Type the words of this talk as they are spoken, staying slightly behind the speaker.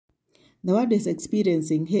The world is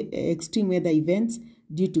experiencing extreme weather events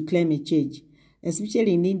due to climate change.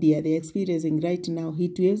 Especially in India, they're experiencing right now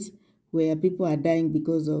heat waves where people are dying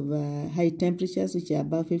because of high temperatures, which are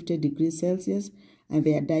above 50 degrees Celsius, and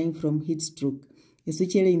they are dying from heat stroke,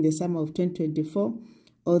 especially in the summer of 2024.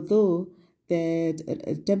 Although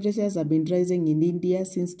the temperatures have been rising in India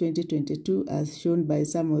since 2022, as shown by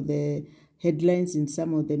some of the headlines in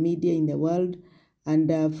some of the media in the world. And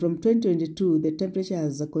from 2022, the temperature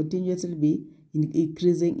has continuously been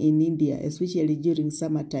increasing in India, especially during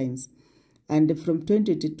summer times. And from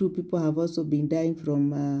 2022, people have also been dying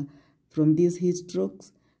from these heat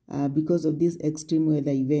strokes because of these extreme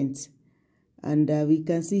weather events. And we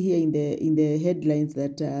can see here in the headlines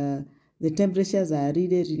that the temperatures are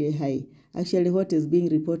really, really high. Actually, what is being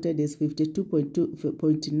reported is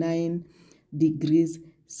 52.9 degrees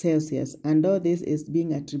Celsius, and all this is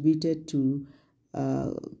being attributed to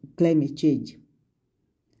climate change.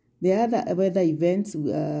 The other weather events,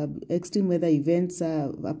 extreme weather events,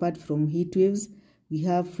 apart from heat waves, we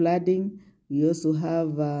have flooding. We also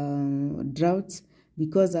have droughts,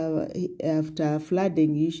 because after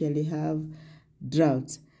flooding, you usually have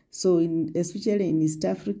droughts. So, especially in East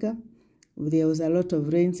Africa, there was a lot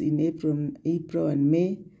of rains in April and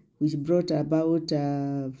May, which brought about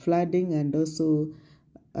flooding, and also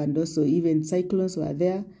even cyclones were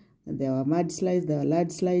there. There were mudslides, there were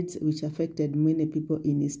landslides, which affected many people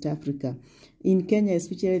in East Africa. In Kenya,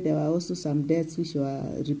 especially, there were also some deaths which were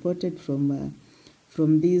reported from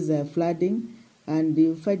these flooding. And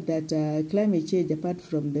you find that climate change, apart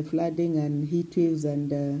from the flooding and heat waves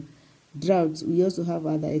and droughts, we also have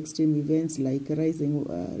other extreme events like rising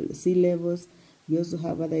sea levels. We also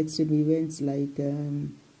have other extreme events like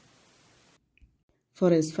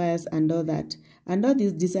forest fires and all that. And all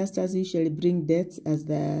these disasters usually bring deaths as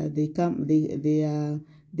they are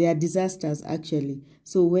disasters actually.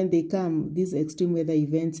 So when they come, these extreme weather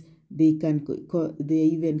events, they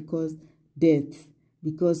even cause death,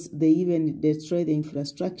 because they even destroy the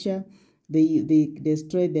infrastructure, they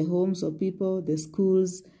destroy the homes of people, the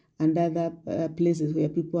schools, and other places where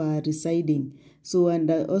people are residing. So, and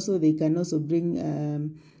also they can also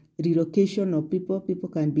bring relocation of people. People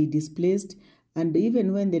can be displaced. And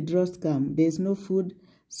even when the droughts come, there is no food.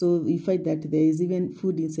 So we find that there is even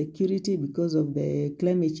food insecurity because of the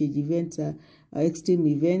climate change events, extreme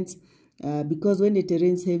events. Because when it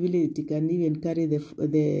rains heavily, it can even carry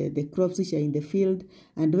the crops which are in the field.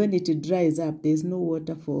 And when it dries up, there is no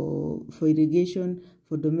water for irrigation,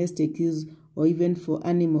 for domestic use, or even for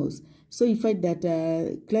animals. So you find that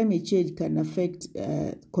climate change can affect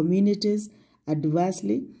communities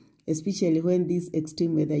adversely, especially when these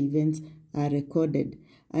extreme weather events are recorded.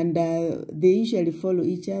 And they usually follow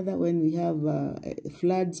each other. When we have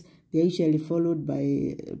floods, they are usually followed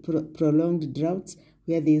by prolonged droughts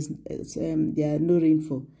where there are no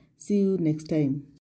rainfall. See you next time.